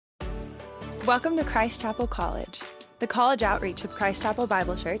Welcome to Christ Chapel College, the college outreach of Christ Chapel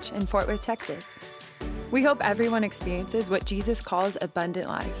Bible Church in Fort Worth, Texas. We hope everyone experiences what Jesus calls abundant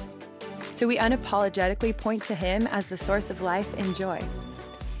life. So we unapologetically point to Him as the source of life and joy.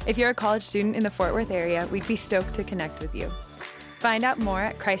 If you're a college student in the Fort Worth area, we'd be stoked to connect with you. Find out more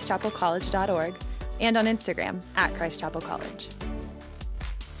at christchapelcollege.org and on Instagram at Christ Chapel College.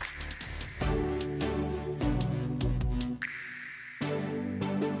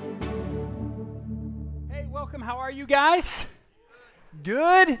 Welcome. How are you guys?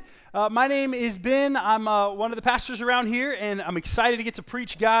 Good. My name is Ben. I'm one of the pastors around here, and I'm excited to get to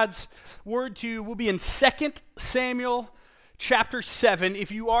preach God's word to you. We'll be in 2 Samuel chapter 7.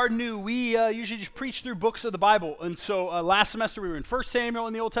 If you are new, we usually just preach through books of the Bible. And so last semester we were in 1 Samuel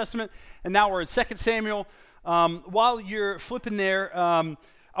in the Old Testament, and now we're in 2 Samuel. While you're flipping there, I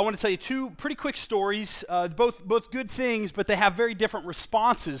want to tell you two pretty quick stories, both good things, but they have very different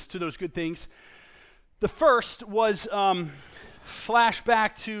responses to those good things. The first was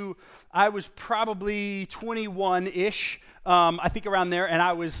flashback to, I was probably 21-ish, I think around there, and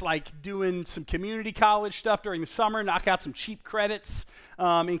I was like doing some community college stuff during the summer, knock out some cheap credits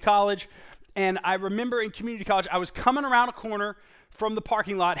in college. And I remember in community college, I was coming around a corner from the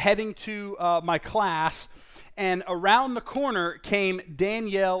parking lot heading to my class, and around the corner came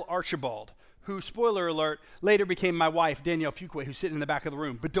Danielle Archibald, who, spoiler alert, later became my wife, Danielle Fuqua, who's sitting in the back of the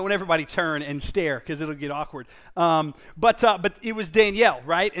room. But don't everybody turn and stare, because it'll get awkward. But it was Danielle,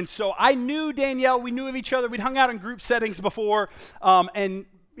 right? And so I knew Danielle. We knew of each other. We'd hung out in group settings before. And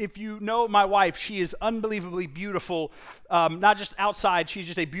if you know my wife, she is unbelievably beautiful. Not just outside, she's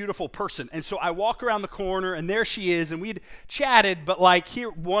just a beautiful person. And so I walk around the corner, and there she is, and we'd chatted, but like here,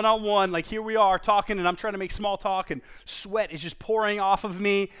 one-on-one, like here we are talking, and I'm trying to make small talk, and sweat is just pouring off of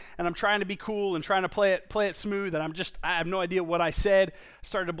me, and I'm trying to be cool and trying to play it smooth, and I have no idea what I said.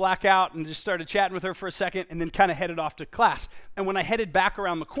 Started to black out and just started chatting with her for a second, and then kind of headed off to class. And when I headed back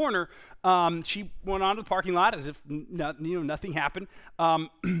around the corner, she went onto the parking lot as if nothing happened,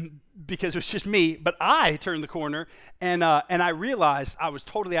 because it was just me. But I turned the corner, and I realized I was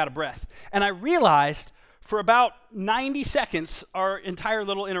totally out of breath. And I realized for about 90 seconds, our entire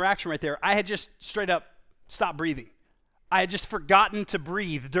little interaction right there, I had just straight up stopped breathing. I had just forgotten to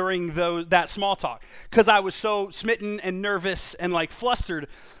breathe during that small talk because I was so smitten and nervous and like flustered.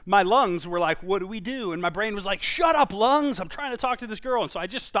 My lungs were like, what do we do? And my brain was like, shut up, lungs. I'm trying to talk to this girl. And so I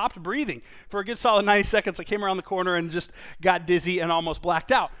just stopped breathing for a good solid 90 seconds. I came around the corner and just got dizzy and almost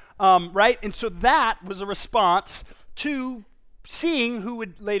blacked out, right? And so that was a response to seeing who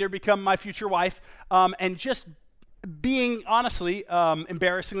would later become my future wife, and just being honestly,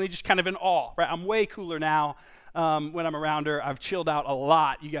 embarrassingly, just kind of in awe, right? I'm way cooler now. When I'm around her, I've chilled out a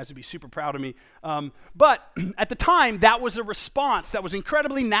lot. You guys would be super proud of me. But at the time, that was a response that was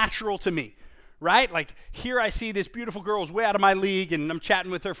incredibly natural to me, right? Like here I see this beautiful girl who's way out of my league, and I'm chatting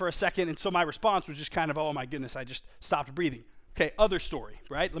with her for a second, and so my response was just kind of, oh my goodness, I just stopped breathing. Okay, other story,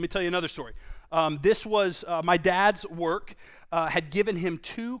 right? Let me tell you another story. This was my dad's work had given him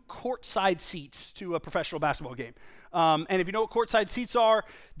 2 courtside seats to a professional basketball game. And if you know what courtside seats are,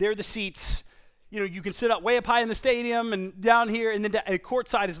 they're the seats. You can sit up way up high in the stadium and down here, and then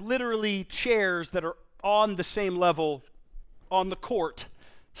courtside is literally chairs that are on the same level on the court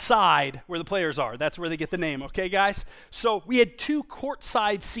side where the players are. That's where they get the name, okay, guys? So we had 2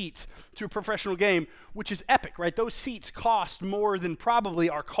 courtside seats to a professional game, which is epic, right? Those seats cost more than probably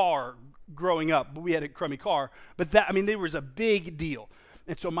our car growing up, but we had a crummy car. But there was a big deal.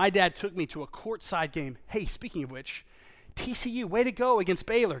 And so my dad took me to a courtside game. Hey, speaking of which, TCU, way to go against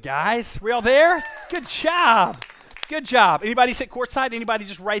Baylor, guys. We all there? Good job. Good job. Anybody sit courtside? Anybody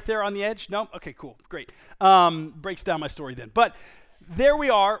just right there on the edge? No? Okay, cool. Great. Breaks down my story then. But there we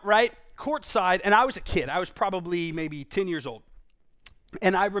are, right? Courtside, and I was a kid. I was probably maybe 10 years old.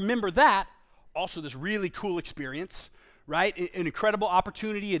 And I remember that, also this really cool experience, right? An incredible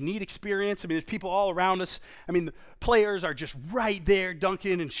opportunity, a neat experience. There's people all around us. The players are just right there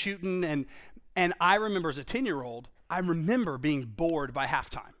dunking and shooting. And I remember as a 10-year-old, I remember being bored by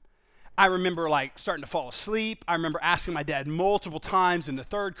halftime. I remember starting to fall asleep. I remember asking my dad multiple times in the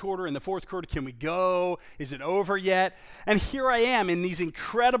third quarter, in the fourth quarter, can we go? Is it over yet? And here I am in these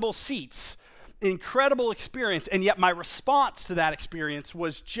incredible seats, incredible experience, and yet my response to that experience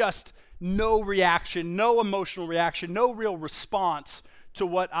was just no reaction, no emotional reaction, no real response to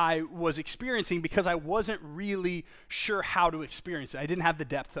what I was experiencing because I wasn't really sure how to experience it. I didn't have the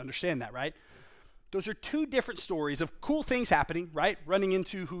depth to understand that, right? Those are 2 different stories of cool things happening, right? Running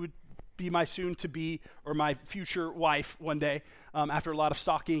into who would be my soon-to-be or my future wife one day after a lot of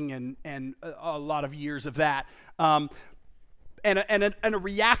stalking and a lot of years of that. and a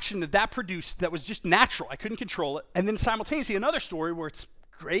reaction that produced that was just natural. I couldn't control it. And then simultaneously another story where it's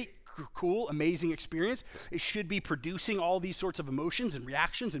great, cool, amazing experience. It should be producing all these sorts of emotions and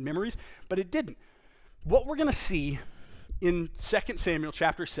reactions and memories, but it didn't. What we're going to see in 2 Samuel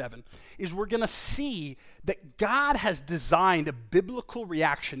chapter 7 is we're going to see that God has designed a biblical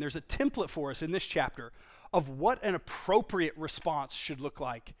reaction. There's a template for us in this chapter of what an appropriate response should look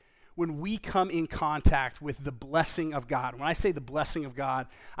like when we come in contact with the blessing of God. When I say the blessing of God,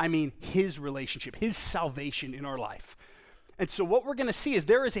 I mean his relationship, his salvation in our life. And so what we're going to see is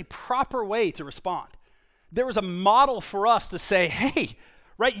there is a proper way to respond. There is a model for us to say, hey,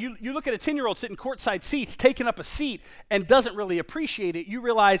 right, you look at a 10-year-old sitting courtside seats, taking up a seat, and doesn't really appreciate it. You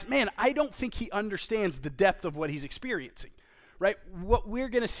realize, man, I don't think he understands the depth of what he's experiencing, right? What we're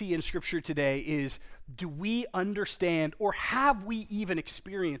going to see in Scripture today is, do we understand or have we even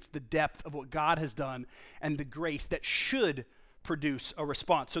experienced the depth of what God has done and the grace that should produce a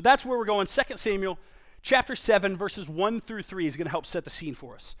response? So that's where we're going. 2 Samuel chapter 7, verses 1 through 3 is going to help set the scene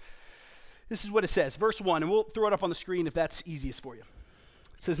for us. This is what it says, verse 1, and we'll throw it up on the screen if that's easiest for you.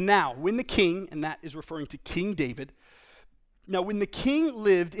 It says, now, when the king, and that is referring to King David, now when the king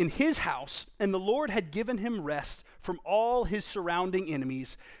lived in his house, and the Lord had given him rest from all his surrounding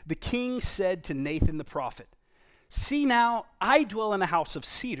enemies, the king said to Nathan the prophet, see now, I dwell in a house of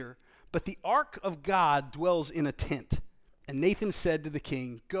cedar, but the ark of God dwells in a tent. And Nathan said to the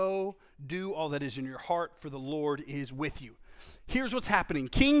king, go, do all that is in your heart, for the Lord is with you. Here's what's happening.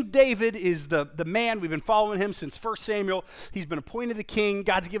 King David is the man. We've been following him since 1 Samuel. He's been appointed the king.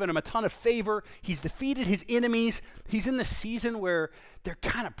 God's given him a ton of favor. He's defeated his enemies. He's in the season where they're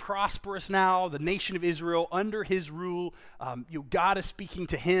kind of prosperous now, the nation of Israel, under his rule. God is speaking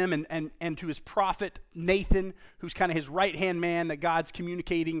to him and to his prophet Nathan, who's kind of his right-hand man that God's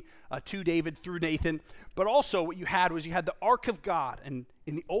communicating to David through Nathan. But also what you had was you had the Ark of God. And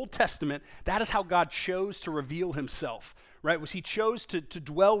in the Old Testament, that is how God chose to reveal himself. Right, was he chose to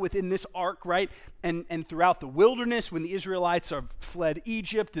dwell within this ark, right? And throughout the wilderness, when the Israelites are fled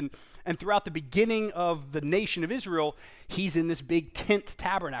Egypt, and throughout the beginning of the nation of Israel, he's in this big tent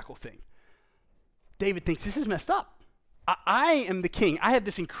tabernacle thing. David thinks, this is messed up. I am the king. I have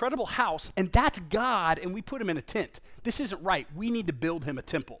this incredible house, and that's God, and we put him in a tent. This isn't right. We need to build him a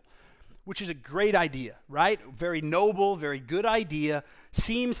temple, which is a great idea, right? Very noble, very good idea.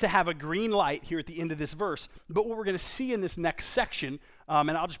 Seems to have a green light here at the end of this verse. But what we're going to see in this next section,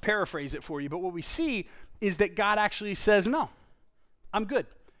 and I'll just paraphrase it for you, but what we see is that God actually says, no, I'm good.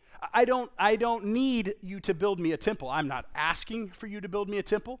 I don't need you to build me a temple. I'm not asking for you to build me a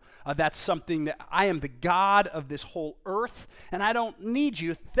temple. That's something that I am the God of this whole earth, and I don't need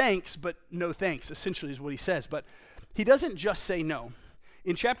you. Thanks, but no thanks, essentially is what he says. But he doesn't just say no.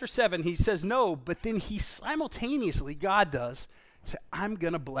 In chapter 7, he says no, but then he simultaneously, God does, say, I'm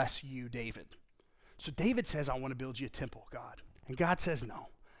going to bless you, David. So David says, I want to build you a temple, God. And God says, no,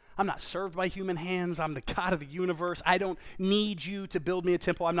 I'm not served by human hands. I'm the God of the universe. I don't need you to build me a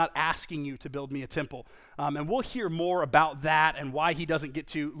temple. I'm not asking you to build me a temple. And we'll hear more about that and why he doesn't get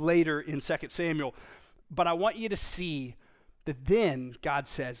to later in 2 Samuel. But I want you to see that then God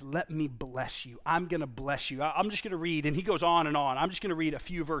says, let me bless you. I'm going to bless you. I'm just going to read, and he goes on and on. I'm just going to read a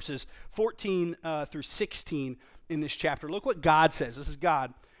few verses, 14 through 16 in this chapter. Look what God says. This is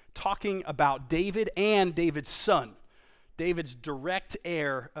God talking about David and David's son, David's direct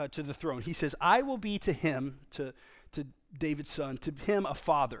heir to the throne. He says, I will be to him, to David's son, to him a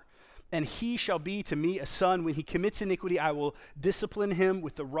father, and he shall be to me a son. When he commits iniquity, I will discipline him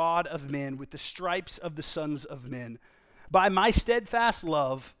with the rod of men, with the stripes of the sons of men. But my steadfast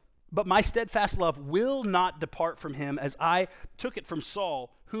love will not depart from him, as I took it from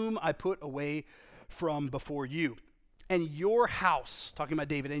Saul, whom I put away from before you. And your house, talking about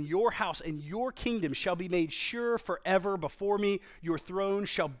David, and your house and your kingdom shall be made sure forever before me. Your throne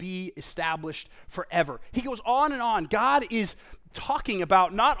shall be established forever. He goes on and on. God is talking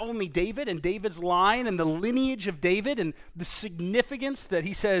about not only David and David's line and the lineage of David and the significance that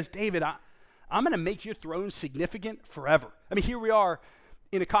he says, David, I'm going to make your throne significant forever. I mean, here we are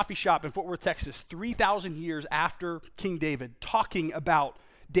in a coffee shop in Fort Worth, Texas, 3,000 years after King David, talking about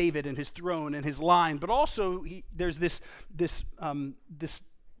David and his throne and his line. But also, there's this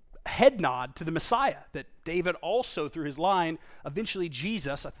head nod to the Messiah, that David also, through his line, eventually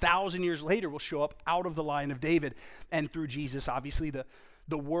Jesus, 1,000 years later, will show up out of the line of David. And through Jesus, obviously,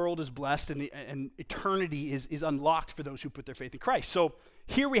 the world is blessed and eternity is unlocked for those who put their faith in Christ. So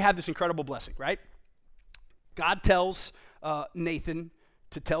here we have this incredible blessing, right? God tells Nathan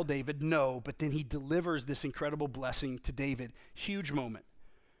to tell David no, but then he delivers this incredible blessing to David. Huge moment.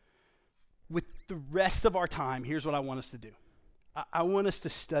 With the rest of our time, here's what I want us to do. I want us to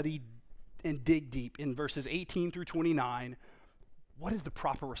study and dig deep in verses 18 through 29. What is the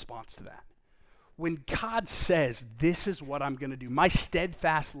proper response to that? When God says, this is what I'm going to do, my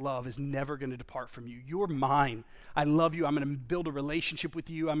steadfast love is never going to depart from you. You're mine. I love you. I'm going to build a relationship with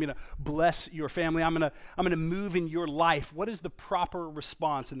you. I'm going to bless your family. I'm going to move in your life. What is the proper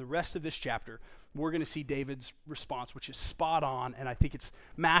response? In the rest of this chapter, we're going to see David's response, which is spot on, and I think it's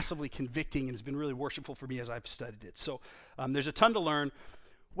massively convicting and has been really worshipful for me as I've studied it. So there's a ton to learn.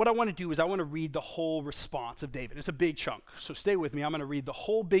 What I want to do is I want to read the whole response of David. It's a big chunk, so stay with me. I'm going to read the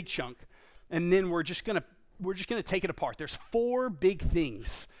whole big chunk, and then we're just gonna take it apart. There's 4 big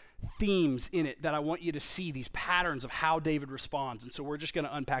themes in it that I want you to see, these patterns of how David responds. And so we're just gonna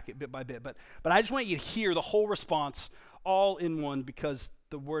unpack it bit by bit. But I just want you to hear the whole response all in one, because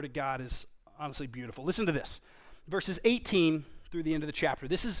the word of God is honestly beautiful. Listen to this. Verses 18 through the end of the chapter.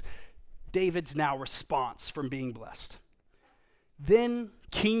 This is David's now response from being blessed. Then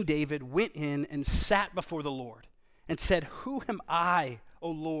King David went in and sat before the Lord and said, "Who am I, O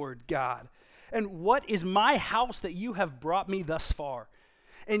Lord God? And what is my house that you have brought me thus far?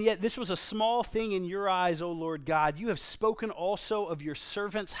 And yet this was a small thing in your eyes, O Lord God. You have spoken also of your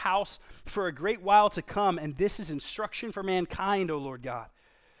servant's house for a great while to come, and this is instruction for mankind, O Lord God.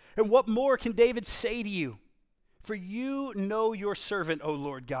 And what more can David say to you? For you know your servant, O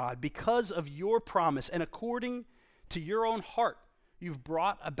Lord God, because of your promise, and according to your own heart, you've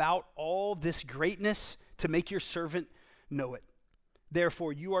brought about all this greatness to make your servant know it.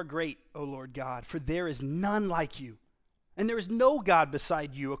 Therefore, you are great, O Lord God, for there is none like you, and there is no God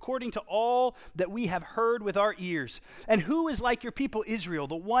beside you, according to all that we have heard with our ears. And who is like your people Israel,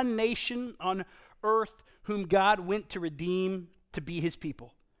 the one nation on earth whom God went to redeem to be his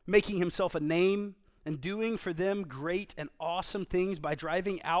people, making himself a name and doing for them great and awesome things by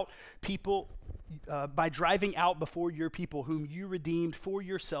driving out before your people, whom you redeemed for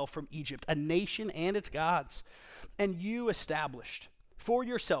yourself from Egypt, a nation and its gods. And you established for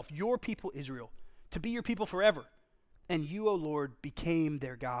yourself your people Israel to be your people forever. And you, O Lord, became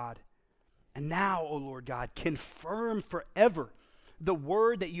their God. And now, O Lord God, confirm forever the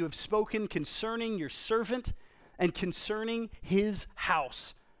word that you have spoken concerning your servant and concerning his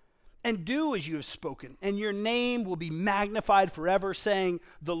house. And do as you have spoken, and your name will be magnified forever, saying,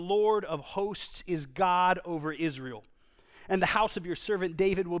 the Lord of hosts is God over Israel. And the house of your servant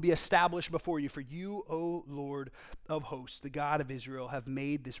David will be established before you. For you, O Lord of hosts, the God of Israel, have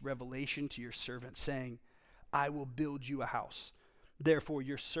made this revelation to your servant, saying, I will build you a house. Therefore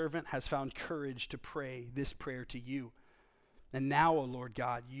your servant has found courage to pray this prayer to you. And now, O Lord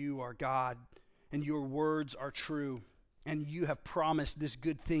God, you are God, and your words are true, and you have promised this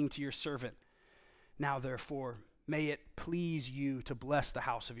good thing to your servant. Now, therefore, may it please you to bless the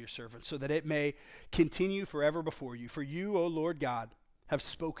house of your servant, so that it may continue forever before you. For you, O Lord God, have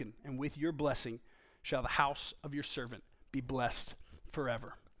spoken, and with your blessing shall the house of your servant be blessed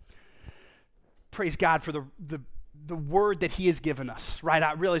forever. Praise God for the word that he has given us, right?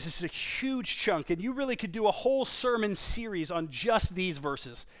 I realize this is a huge chunk, and you really could do a whole sermon series on just these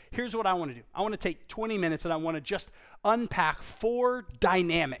verses. Here's what I want to do. I want to take 20 minutes, and I want to just unpack 4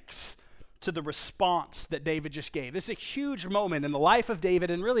 dynamics to the response that David just gave. This is a huge moment in the life of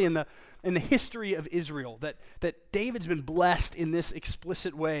David, and really in the history of Israel, that David's been blessed in this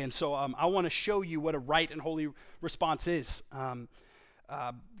explicit way. And so I want to show you what a right and holy response is.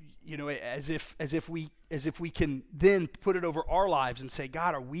 As if we can then put it over our lives and say,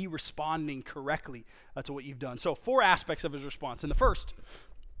 God, are we responding correctly to what you've done? So 4 aspects of his response. And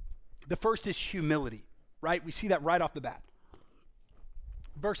the first is humility, right? We see that right off the bat.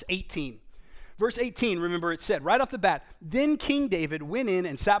 Verse 18, remember it said right off the bat, then King David went in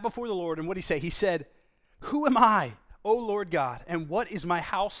and sat before the Lord, and what did he say? He said, who am I, O Lord God, and what is my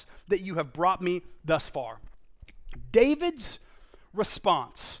house that you have brought me thus far? David's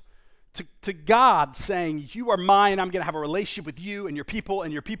response to God saying, you are mine, I'm going to have a relationship with you and your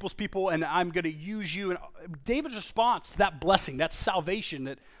people's people, and I'm going to use you. And David's response to that blessing, that salvation,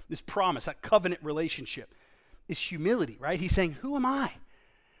 that this promise, that covenant relationship is humility, right? He's saying, who am I?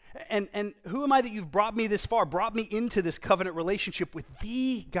 And who am I that you've brought me this far, brought me into this covenant relationship with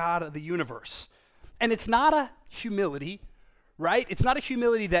the God of the universe? And it's not a humility, right? It's not a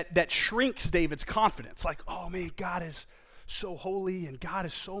humility that shrinks David's confidence. Like, oh man, God is so holy and God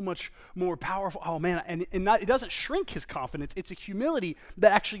is so much more powerful. Oh man, it doesn't shrink his confidence. It's a humility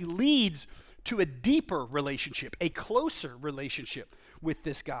that actually leads to a deeper relationship, a closer relationship with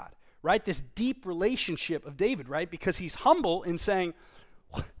this God, right? This deep relationship of David, right? Because he's humble in saying,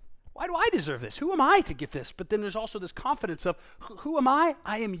 why do I deserve this? Who am I to get this? But then there's also this confidence of, who am I?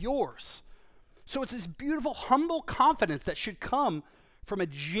 I am yours. So it's this beautiful, humble confidence that should come from a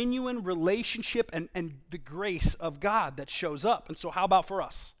genuine relationship and the grace of God that shows up. And so how about for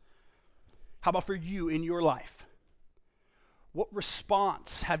us? How about for you in your life? What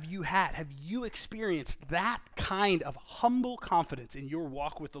response have you had? Have you experienced that kind of humble confidence in your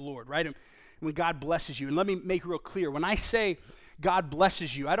walk with the Lord, right? And when God blesses you, and let me make real clear, when I say God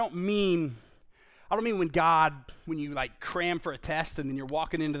blesses you, I don't mean when you like cram for a test and then you're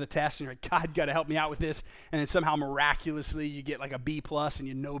walking into the test and you're like, God, you got to help me out with this, and then somehow miraculously you get like a B plus and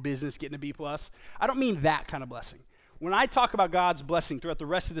you no business getting a B plus. I don't mean that kind of blessing. When I talk about God's blessing throughout the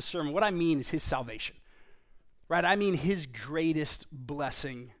rest of the sermon, what I mean is his salvation, right? I mean his greatest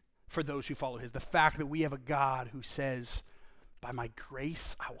blessing for those who follow his. The fact that we have a God who says, by my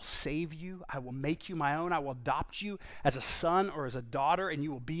grace, I will save you. I will make you my own. I will adopt you as a son or as a daughter, and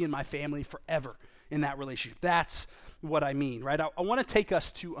you will be in my family forever in that relationship. That's what I mean, right? I want to take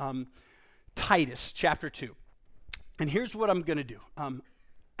us to Titus chapter 2. And here's what I'm going to do.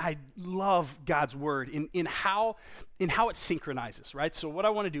 I love God's word in how it synchronizes, right? So what I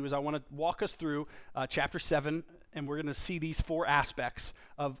want to do is I want to walk us through chapter 7, and we're going to see these four aspects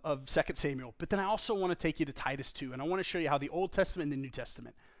of 2 Samuel. But then I also want to take you to Titus 2, and I want to show you how the Old Testament and the New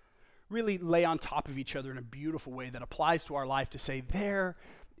Testament really lay on top of each other in a beautiful way that applies to our life to say there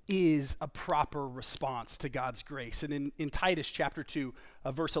is a proper response to God's grace. And in Titus chapter 2,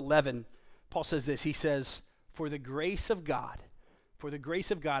 verse 11, Paul says this. He says, For the grace of God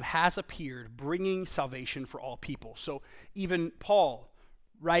has appeared, bringing salvation for all people. So even Paul,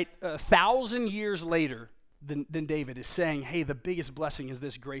 right, 1,000 years later than David, is saying, hey, the biggest blessing is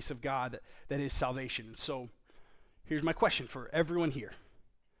this grace of God that is salvation. And so here's my question for everyone here.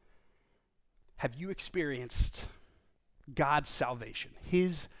 Have you experienced God's salvation,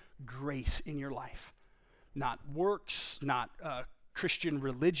 his grace in your life? Not works, not Christian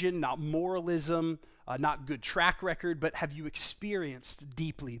religion, not moralism, not good track record, but have you experienced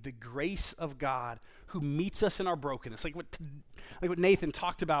deeply the grace of God who meets us in our brokenness? Like what Nathan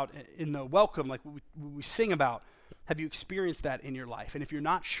talked about in the welcome, like what we sing about. Have you experienced that in your life? And if you're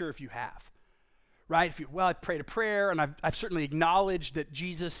not sure if you have, right? I prayed a prayer, and I've certainly acknowledged that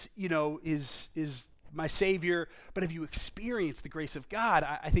Jesus, is my Savior, but have you experienced the grace of God?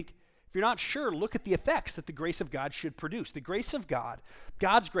 I think if you're not sure, look at the effects that the grace of God should produce. The grace of God,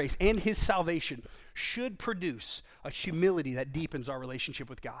 God's grace and his salvation should produce a humility that deepens our relationship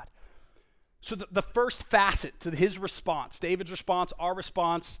with God. So the first facet to his response, David's response, our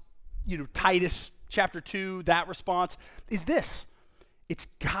response, Titus chapter 2, that response, is this. It's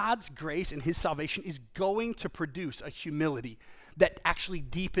God's grace and his salvation is going to produce a humility that actually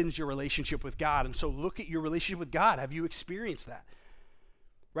deepens your relationship with God. And so look at your relationship with God. Have you experienced that?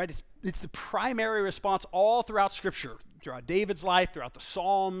 Right? It's the primary response all throughout Scripture, throughout David's life, throughout the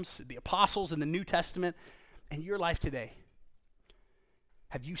Psalms, the Apostles, and the New Testament, and your life today.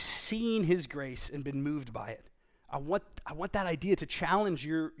 Have you seen his grace and been moved by it? I want that idea to challenge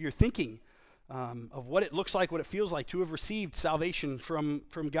your thinking of what it looks like, what it feels like to have received salvation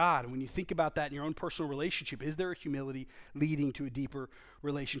from God. And when you think about that in your own personal relationship, is there a humility leading to a deeper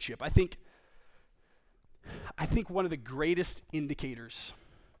relationship? I think one of the greatest indicators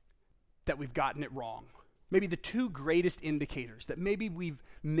that we've gotten it wrong, maybe the two greatest indicators that maybe we've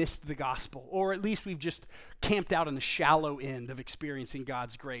missed the gospel, or at least we've just camped out on the shallow end of experiencing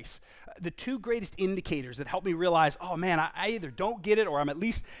God's grace. The two greatest indicators that help me realize, oh man, I either don't get it or I'm at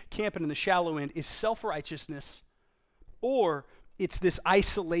least camping in the shallow end is self-righteousness, or it's this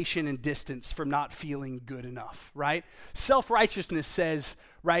isolation and distance from not feeling good enough, right? Self-righteousness says,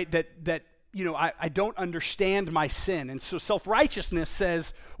 right, that I don't understand my sin. And so self-righteousness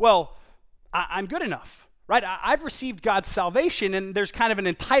says, well, I'm good enough, right? I've received God's salvation, and there's kind of an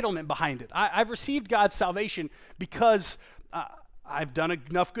entitlement behind it. I've received God's salvation because I've done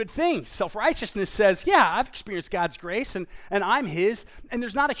enough good things. Self-righteousness says, yeah, I've experienced God's grace, and I'm his, and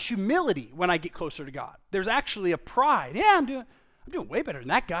there's not a humility when I get closer to God. There's actually a pride. Yeah, I'm doing way better than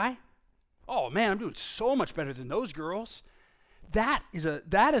that guy. Oh man, I'm doing so much better than those girls. That is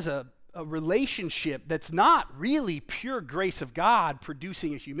a relationship that's not really pure grace of God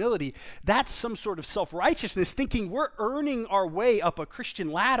producing a humility. That's some sort of self-righteousness, thinking we're earning our way up a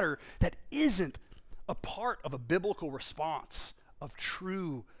Christian ladder that isn't a part of a biblical response of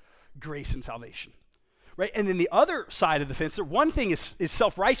true grace and salvation, right? And then the other side of the fence, one thing is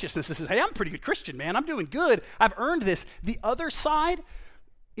self-righteousness. This is, hey, I'm a pretty good Christian, man. I'm doing good. I've earned this. The other side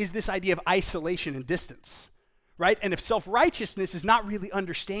is this idea of isolation and distance. Right? And if self-righteousness is not really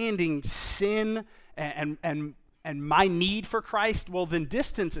understanding sin and my need for Christ, well, then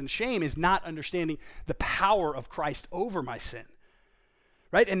distance and shame is not understanding the power of Christ over my sin.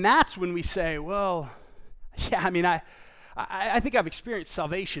 right? And that's when we say, well, yeah, I mean, I think I've experienced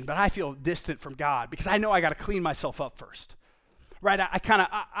salvation, but I feel distant from God because I know I got to clean myself up first, right?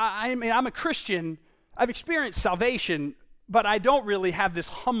 I mean, I'm a Christian. I've experienced salvation, but I don't really have this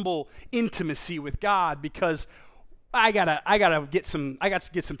humble intimacy with God because I gotta get some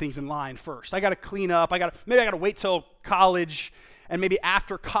things in line first. I gotta clean up. Maybe I gotta wait till college, and maybe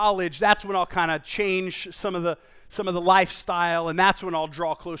after college, that's when I'll kind of change some of the lifestyle, and that's when I'll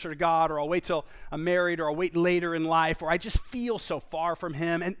draw closer to God, or I'll wait till I'm married, or I'll wait later in life, or I just feel so far from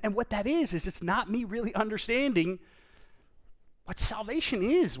Him. And what that is it's not me really understanding what salvation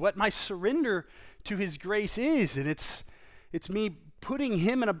is, what my surrender to His grace is, and it's me putting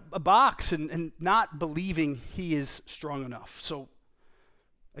Him in a box and not believing He is strong enough. So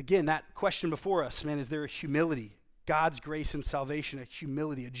again, that question before us, man, is there a humility, God's grace and salvation, a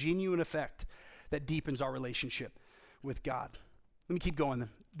humility, a genuine effect that deepens our relationship with God? Let me keep going.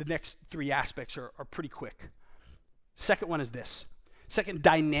 The next three aspects are pretty quick. Second one is this. Second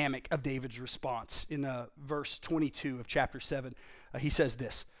dynamic of David's response in verse 22 of chapter 7. He says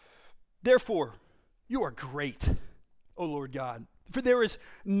this, "Therefore, you are great, O Lord God, for there is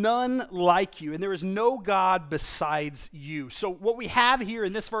none like you, and there is no God besides you." So what we have here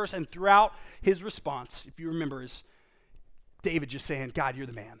in this verse and throughout his response, if you remember, is David just saying, God, you're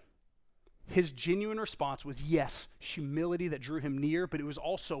the man. His genuine response was, yes, humility that drew him near, but it was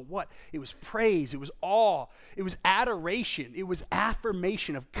also what? It was praise, it was awe, it was adoration, it was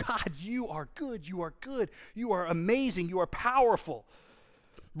affirmation of, God, you are good, you are amazing, you are powerful,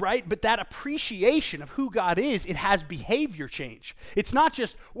 right? But that appreciation of who God is, it has behavior change. It's not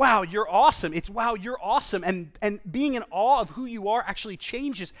just, wow, you're awesome, it's wow, you're awesome, and being in awe of who you are actually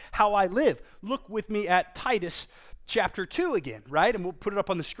changes how I live. Look with me at Titus chapter 2 again, right? And we'll put it up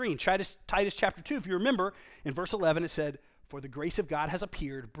on the screen. Titus chapter 2, if you remember, in verse 11 it said, "For the grace of God has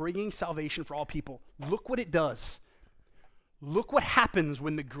appeared, bringing salvation for all people." Look what it does. Look what happens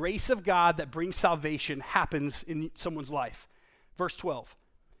when the grace of God that brings salvation happens in someone's life. Verse 12.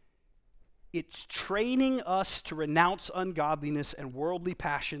 "It's training us to renounce ungodliness and worldly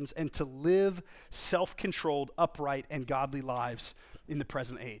passions and to live self-controlled, upright, and godly lives in the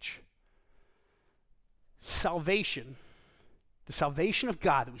present age." Salvation, the salvation of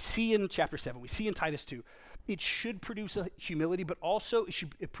God that we see in chapter 7, we see in Titus 2, it should produce a humility, but also it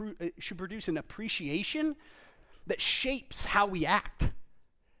should produce an appreciation that shapes how we act.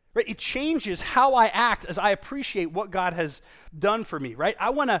 Right? It changes how I act as I appreciate what God has done for me, right? I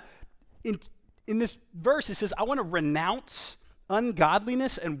want to, in this verse, it says, I want to renounce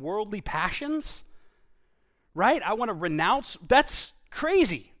ungodliness and worldly passions, right? I want to renounce, that's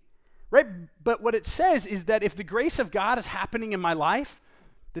crazy. Right? But what it says is that if the grace of God is happening in my life,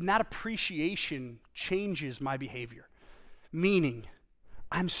 then that appreciation changes my behavior. Meaning,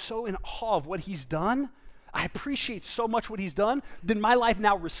 I'm so in awe of what He's done, I appreciate so much what He's done, then my life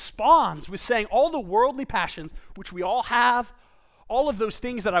now responds with saying all the worldly passions, which we all have, all of those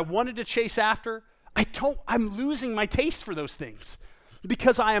things that I wanted to chase after, I'm losing my taste for those things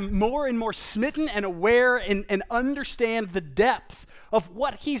because I am more and more smitten and aware and understand the depth of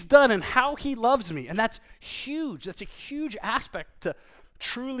what He's done and how He loves me. And that's huge. That's a huge aspect to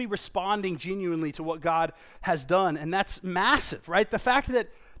truly responding genuinely to what God has done. And that's massive, right? The fact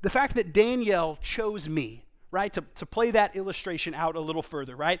that Danielle chose me, right, to play that illustration out a little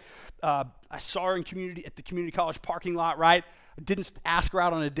further, right? I saw her at the community college parking lot, right? I didn't ask her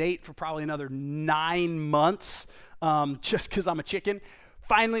out on a date for probably another 9 months, just because I'm a chicken.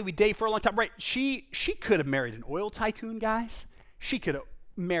 Finally, we date for a long time, right? She could have married an oil tycoon, guys. She could have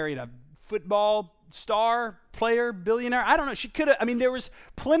married a football star, player, billionaire. I don't know. She could have, there was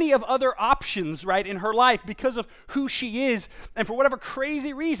plenty of other options, right, in her life because of who she is. And for whatever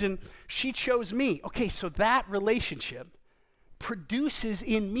crazy reason, she chose me. Okay, so that relationship produces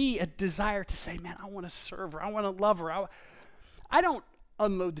in me a desire to say, man, I want to serve her. I want to love her. I don't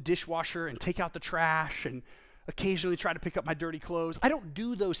unload the dishwasher and take out the trash and occasionally try to pick up my dirty clothes. I don't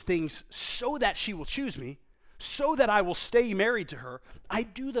do those things so that she will choose me, so that I will stay married to her. I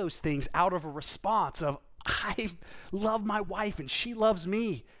do those things out of a response of, I love my wife and she loves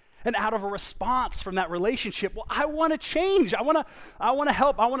me. And out of a response from that relationship, well, I want to change. I want to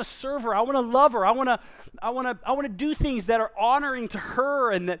help. I want to serve her. I want to love her. I want to do things that are honoring to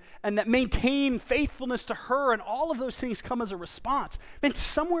her and that maintain faithfulness to her. And all of those things come as a response. Man,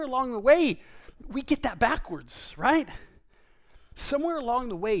 somewhere along the way, we get that backwards, right? Somewhere along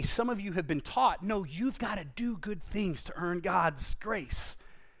the way, some of you have been taught, no, you've got to do good things to earn God's grace.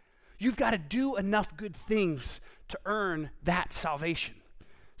 You've got to do enough good things to earn that salvation.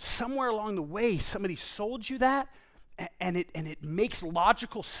 Somewhere along the way, somebody sold you that, and it makes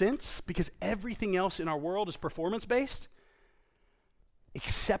logical sense because everything else in our world is performance-based,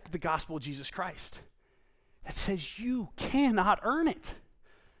 except the gospel of Jesus Christ that says you cannot earn it.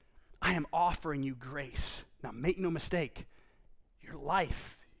 I am offering you grace. Now make no mistake, your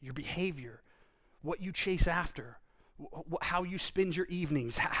life, your behavior, what you chase after, how you spend your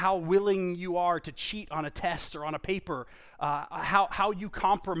evenings, how willing you are to cheat on a test or on a paper, how you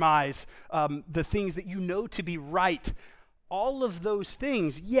compromise the things that you know to be right. All of those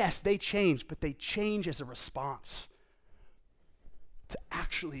things, yes, they change, but they change as a response to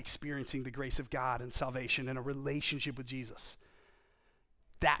actually experiencing the grace of God and salvation and a relationship with Jesus.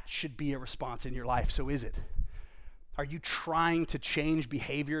 That should be a response in your life. So is it? Are you trying to change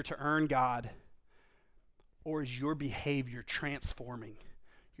behavior to earn God? Or is your behavior transforming?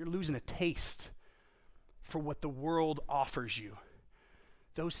 You're losing a taste for what the world offers you.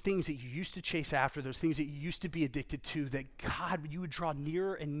 Those things that you used to chase after, those things that you used to be addicted to, that God, you would draw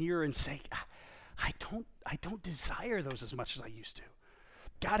nearer and nearer and say, I don't desire those as much as I used to.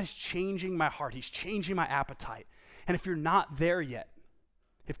 God is changing my heart. He's changing my appetite. And if you're not there yet,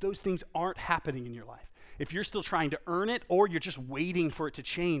 if those things aren't happening in your life, if you're still trying to earn it or you're just waiting for it to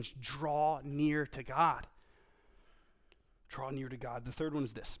change, draw near to God. Draw near to God. The third one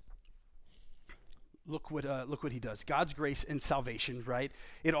is this. Look what he does. God's grace and salvation, right?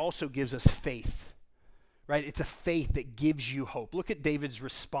 It also gives us faith, right? It's a faith that gives you hope. Look at David's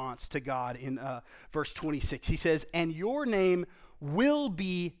response to God in verse 26. He says, "And your name will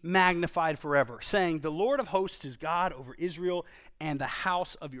be magnified forever, saying, the Lord of hosts is God over Israel, and the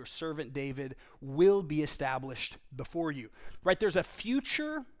house of your servant David will be established before you." Right? There's a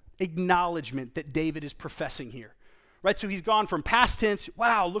future acknowledgement that David is professing here. Right, so he's gone from past tense,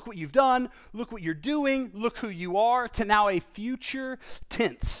 wow, look what you've done, look what you're doing, look who you are, to now a future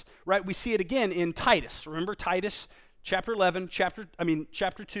tense, right? We see it again in Titus. Remember Titus chapter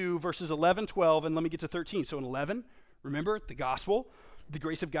 2, verses 11, 12, and let me get to 13. So in 11, remember the gospel, the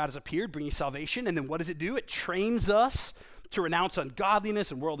grace of God has appeared, bringing salvation, and then what does it do? It trains us to renounce ungodliness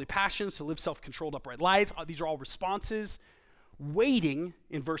and worldly passions, to live self-controlled, upright lives. These are all responses. Waiting,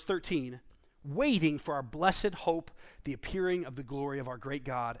 in verse 13, waiting for our blessed hope, the appearing of the glory of our great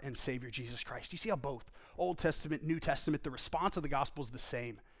God and Savior Jesus Christ. You see how both Old Testament, New Testament, the response of the gospel is the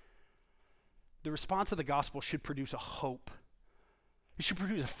same. The response of the gospel should produce a hope. It should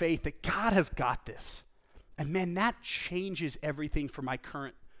produce a faith that God has got this. And man, that changes everything for my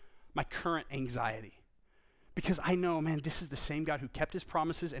current anxiety. Because I know, man, this is the same God who kept his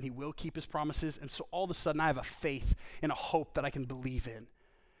promises and he will keep his promises. And so all of a sudden I have a faith and a hope that I can believe in.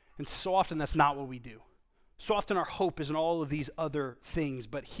 And so often that's not what we do. So often our hope is in all of these other things.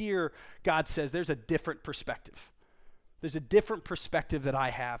 But here God says there's a different perspective. There's a different perspective that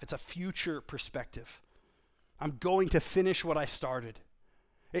I have. It's a future perspective. I'm going to finish what I started.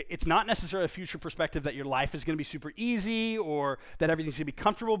 It's not necessarily a future perspective that your life is going to be super easy or that everything's going to be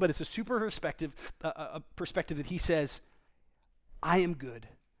comfortable, but it's a super perspective, a perspective that he says, I am good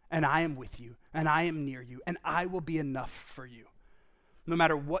and I am with you and I am near you and I will be enough for you. No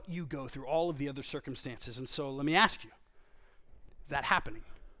matter what you go through, all of the other circumstances. And so let me ask you, is that happening?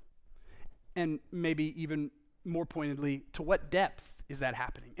 And maybe even more pointedly, to what depth is that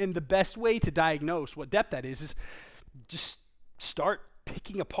happening? And the best way to diagnose what depth that is just start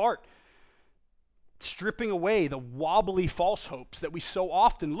picking apart, stripping away the wobbly false hopes that we so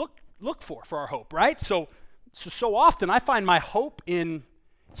often look for our hope, right? So often I find my hope in,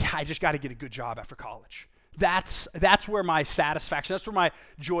 I just got to get a good job after college. That's where my satisfaction, that's where my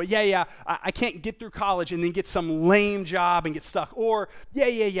joy, I can't get through college and then get some lame job and get stuck. Or,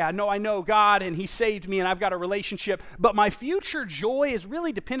 no, I know God and he saved me and I've got a relationship, but my future joy is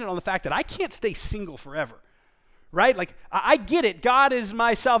really dependent on the fact that I can't stay single forever, right? Like, I get it, God is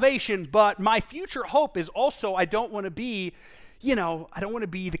my salvation, but my future hope is also I don't want to be,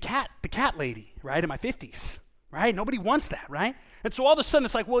 the cat lady, right, in my 50s, right? Nobody wants that, right? And so all of a sudden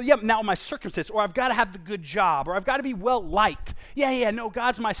it's like, now my circumstance, or I've got to have the good job, or I've got to be well liked. No,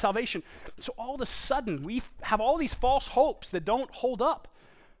 God's my salvation. So all of a sudden we have all these false hopes that don't hold up.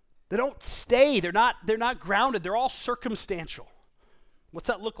 They don't stay. They're not grounded. They're all circumstantial. What's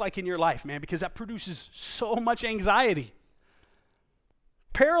that look like in your life, man? Because that produces so much anxiety.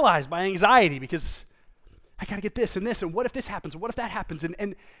 Paralyzed by anxiety because I got to get this and this, and what if this happens, and what if that happens,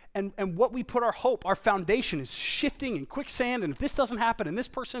 and what we put our hope, our foundation is shifting in quicksand, and if this doesn't happen, and this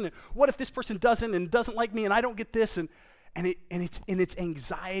person, and what if this person doesn't like me, and I don't get this, and it's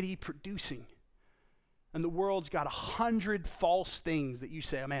anxiety producing. And the world's got 100 false things that you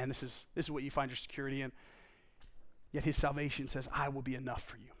say, oh man, this is what you find your security in. Yet his salvation says, I will be enough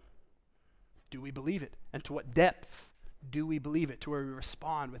for you. Do we believe it? And to what depth Do we believe it to where we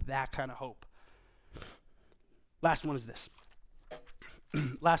respond with that kind of hope? Last one is this.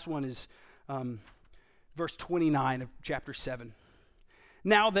 Last one is verse 29 of chapter 7.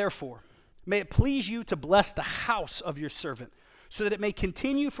 Now, therefore, may it please you to bless the house of your servant, so that it may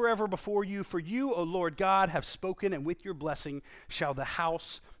continue forever before you. For you, O Lord God, have spoken, and with your blessing shall the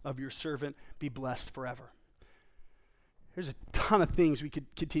house of your servant be blessed forever. There's a ton of things we could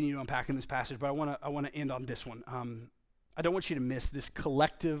continue to unpack in this passage, but I want to end on this one. I don't want you to miss the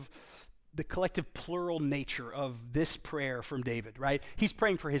collective plural nature of this prayer from David, right? He's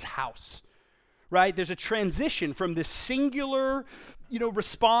praying for his house, right? There's a transition from this singular,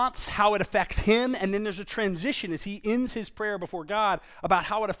 response, how it affects him, and then there's a transition as he ends his prayer before God about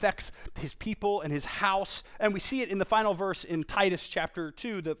how it affects his people and his house. And we see it in the final verse in Titus chapter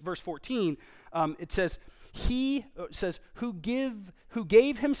 2, verse 14. It says, who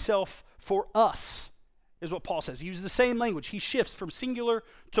gave himself for us, is what Paul says. He uses the same language. He shifts from singular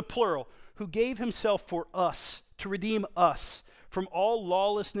to plural. Who gave himself for us, to redeem us from all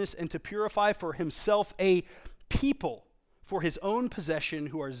lawlessness and to purify for himself a people for his own possession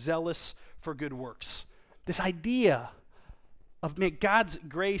who are zealous for good works. This idea of God's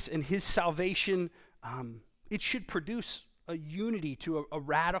grace and his salvation, it should produce a unity to a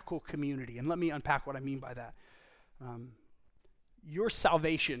radical community. And let me unpack what I mean by that. Your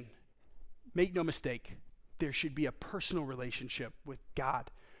salvation, make no mistake, there should be a personal relationship with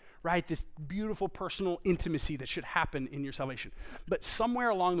God, right? This beautiful personal intimacy that should happen in your salvation. But somewhere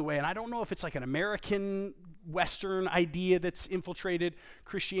along the way, and I don't know if it's like an American Western idea that's infiltrated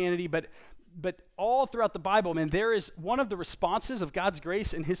Christianity, but all throughout the Bible, man, there is one of the responses of God's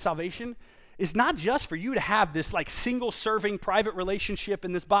grace and his salvation is not just for you to have this like single serving private relationship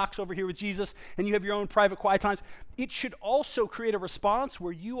in this box over here with Jesus and you have your own private quiet times. It should also create a response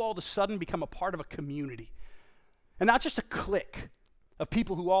where you all of a sudden become a part of a community and not just a clique of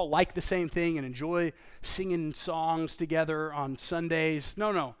people who all like the same thing and enjoy singing songs together on Sundays.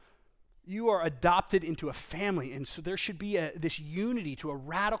 No. You are adopted into a family, and so there should be this unity to a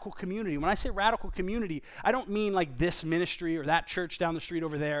radical community. When I say radical community, I don't mean like this ministry or that church down the street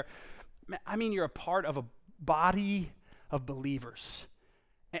over there. I mean you're a part of a body of believers,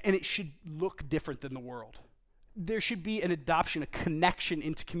 and it should look different than the world. There should be an adoption, a connection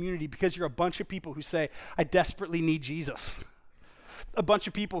into community because you're a bunch of people who say, I desperately need Jesus. A bunch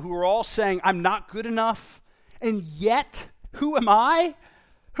of people who are all saying, I'm not good enough, and yet, who am I?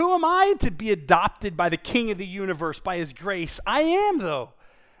 Who am I to be adopted by the King of the universe, by his grace? I am, though.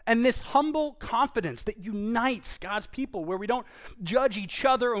 And this humble confidence that unites God's people, where we don't judge each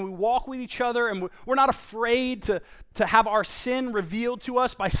other and we walk with each other, and we're not afraid to have our sin revealed to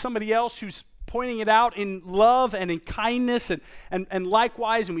us by somebody else who's pointing it out in love and in kindness and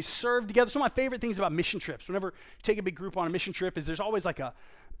likewise, and we serve together. Some of my favorite things about mission trips, whenever you take a big group on a mission trip, is there's always like a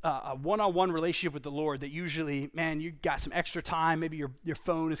one-on-one relationship with the Lord that usually, man, you got some extra time. Maybe your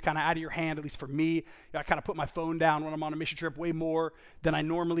phone is kind of out of your hand, at least for me. I kind of put my phone down when I'm on a mission trip way more than I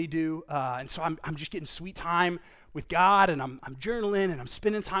normally do. And so I'm just getting sweet time with God, and I'm journaling, and I'm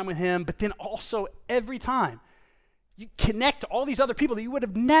spending time with him. But then also every time, you connect to all these other people that you would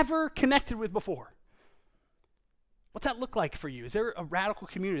have never connected with before. What's that look like for you? Is there a radical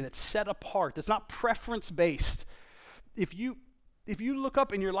community that's set apart, that's not preference-based? If you look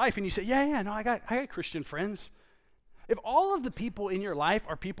up in your life and you say, no, I got Christian friends. If all of the people in your life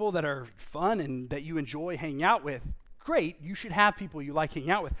are people that are fun and that you enjoy hanging out with, great, you should have people you like hanging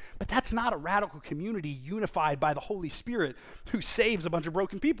out with. But that's not a radical community unified by the Holy Spirit who saves a bunch of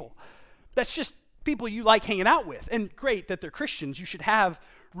broken people. That's just people you like hanging out with. And great that they're Christians. You should have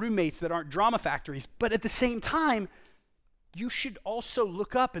roommates that aren't drama factories. But at the same time, you should also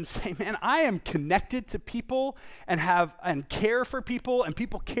look up and say, man, I am connected to people and care for people, and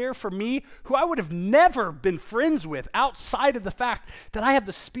people care for me who I would have never been friends with outside of the fact that I have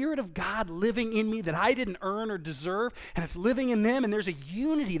the Spirit of God living in me that I didn't earn or deserve, and it's living in them, and there's a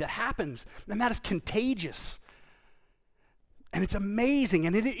unity that happens, and that is contagious. And it's amazing,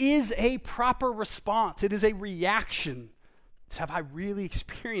 and it is a proper response. It is a reaction. Have I really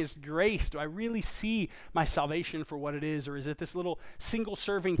experienced grace? Do I really see my salvation for what it is? Or is it this little single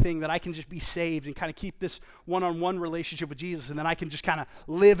serving thing that I can just be saved and kind of keep this one-on-one relationship with Jesus, and then I can just kind of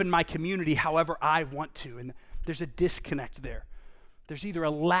live in my community however I want to? And there's a disconnect there. There's either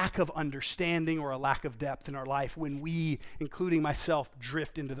a lack of understanding or a lack of depth in our life when we, including myself,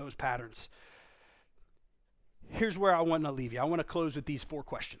 drift into those patterns. Here's where I want to leave you. I want to close with these 4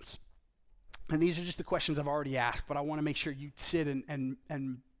 questions. And these are just the questions I've already asked, but I want to make sure you sit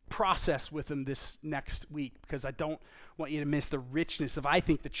and process with them this next week, because I don't want you to miss the richness of, I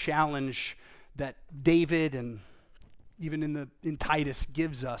think, the challenge that David and even in Titus,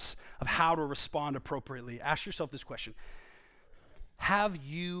 gives us of how to respond appropriately. Ask yourself this question. Have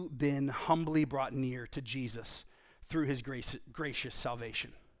you been humbly brought near to Jesus through his gracious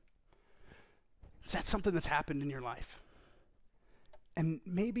salvation? Is that something that's happened in your life? And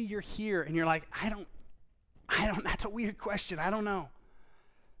maybe you're here and you're like, I don't, that's a weird question. I don't know.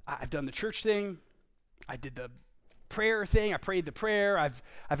 I've done the church thing. I did the prayer thing. I prayed the prayer. I've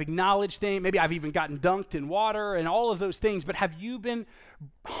acknowledged things. Maybe I've even gotten dunked in water and all of those things. But have you been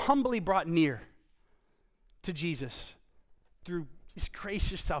humbly brought near to Jesus through his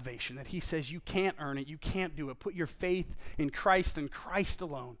gracious salvation, that he says you can't earn it, you can't do it. Put your faith in Christ and Christ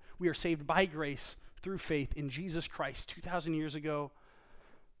alone. We are saved by grace through faith in Jesus Christ. 2,000 years ago,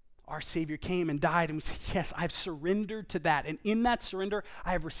 our Savior came and died, and we said, yes, I've surrendered to that. And in that surrender,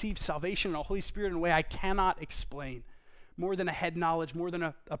 I have received salvation and the Holy Spirit in a way I cannot explain. More than a head knowledge, more than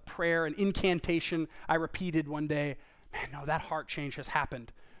a prayer, an incantation I repeated one day. Man, no, that heart change has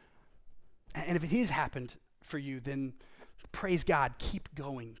happened. And if it has happened for you, then praise God, keep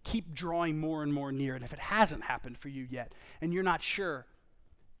going, keep drawing more and more near. And if it hasn't happened for you yet, and you're not sure,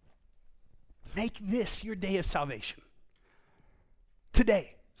 make this your day of salvation.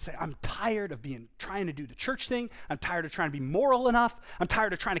 Today, say, I'm tired of trying to do the church thing. I'm tired of trying to be moral enough. I'm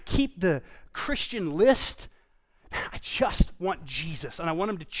tired of trying to keep the Christian list. I just want Jesus, and I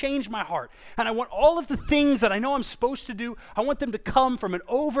want him to change my heart. And I want all of the things that I know I'm supposed to do, I want them to come from an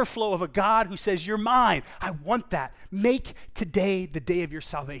overflow of a God who says, you're mine. I want that. Make today the day of your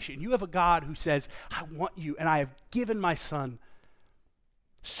salvation. You have a God who says, I want you, and I have given my son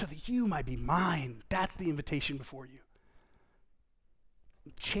so that you might be mine. That's the invitation before you.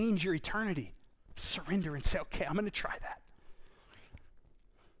 Change your eternity. Surrender and say, okay, I'm going to try that.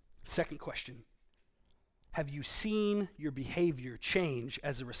 Second question. Have you seen your behavior change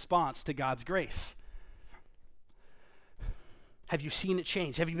as a response to God's grace? Have you seen it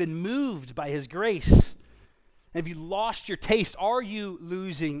change? Have you been moved by his grace? Have you lost your taste? Are you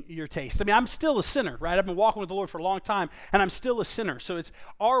losing your taste? I mean, I'm still a sinner, right? I've been walking with the Lord for a long time, and I'm still a sinner. So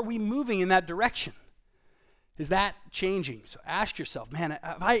are we moving in that direction? Is that changing? So ask yourself, man,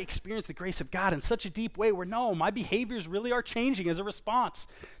 have I experienced the grace of God in such a deep way where no, my behaviors really are changing as a response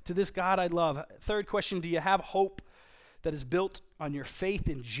to this God I love? Third question, do you have hope that is built on your faith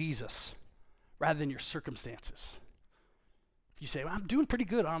in Jesus rather than your circumstances? If you say, well, I'm doing pretty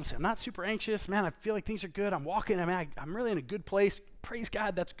good, honestly. I'm not super anxious. Man, I feel like things are good. I'm walking. I'm really in a good place. Praise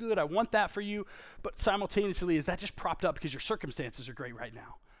God, that's good. I want that for you. But simultaneously, is that just propped up because your circumstances are great right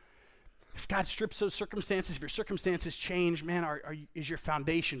now? If God strips those circumstances, if your circumstances change, man, is your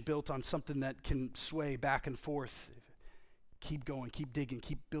foundation built on something that can sway back and forth? Keep going, keep digging,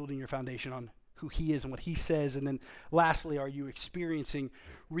 keep building your foundation on who he is and what he says. And then lastly, are you experiencing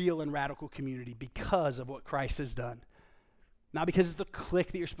real and radical community because of what Christ has done? Not because it's the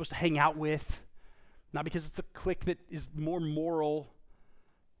clique that you're supposed to hang out with, not because it's the clique that is more moral,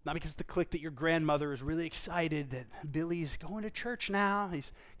 not because it's the clique that your grandmother is really excited that Billy's going to church now,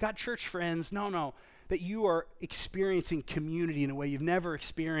 he's got church friends. No, that you are experiencing community in a way you've never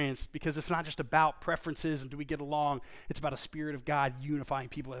experienced, because it's not just about preferences and do we get along. It's about a spirit of God unifying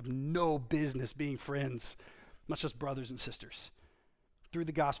people that have no business being friends, much less brothers and sisters. Through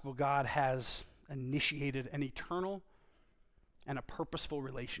the gospel, God has initiated an eternal and a purposeful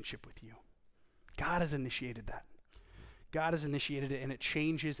relationship with you. God has initiated that. God has initiated it, and it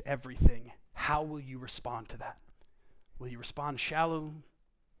changes everything. How will you respond to that? Will you respond shallow? Will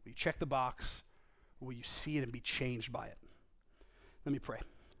you check the box? Or will you see it and be changed by it? Let me pray.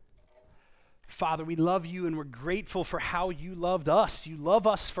 Father, we love you, and we're grateful for how you loved us. You love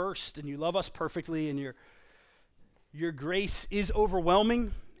us first, and you love us perfectly, and your grace is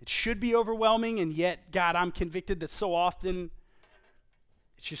overwhelming. It should be overwhelming, and yet, God, I'm convicted that so often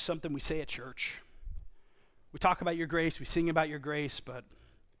it's just something we say at church. We talk about your grace, we sing about your grace, but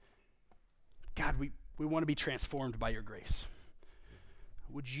God, we want to be transformed by your grace.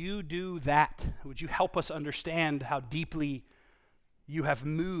 Would you do that? Would you help us understand how deeply you have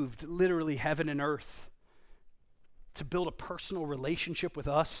moved literally heaven and earth to build a personal relationship with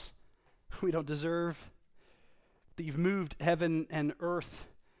us we don't deserve? That you've moved heaven and earth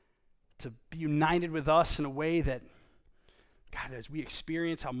to be united with us in a way that, God, as we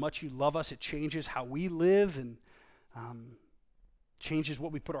experience how much you love us, it changes how we live and changes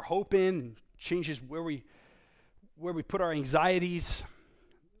what we put our hope in, and changes where we put our anxieties,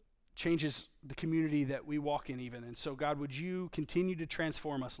 changes the community that we walk in even. And so, God, would you continue to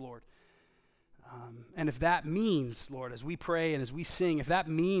transform us, Lord? And if that means, Lord, as we pray and as we sing, if that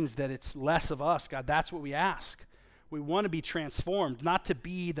means that it's less of us, God, that's what we ask. We want to be transformed, not to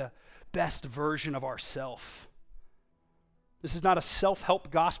be the best version of ourselves, This is not a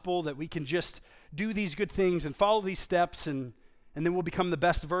self-help gospel that we can just do these good things and follow these steps and then we'll become the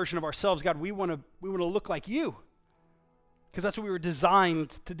best version of ourselves. God, we want to look like you because that's what we were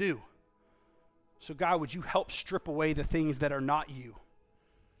designed to do. So God, would you help strip away the things that are not you?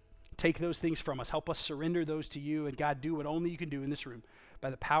 Take those things from us. Help us surrender those to you. And God, do what only you can do in this room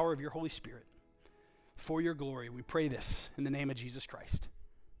by the power of your Holy Spirit. For your glory, we pray this in the name of Jesus Christ.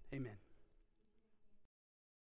 Amen.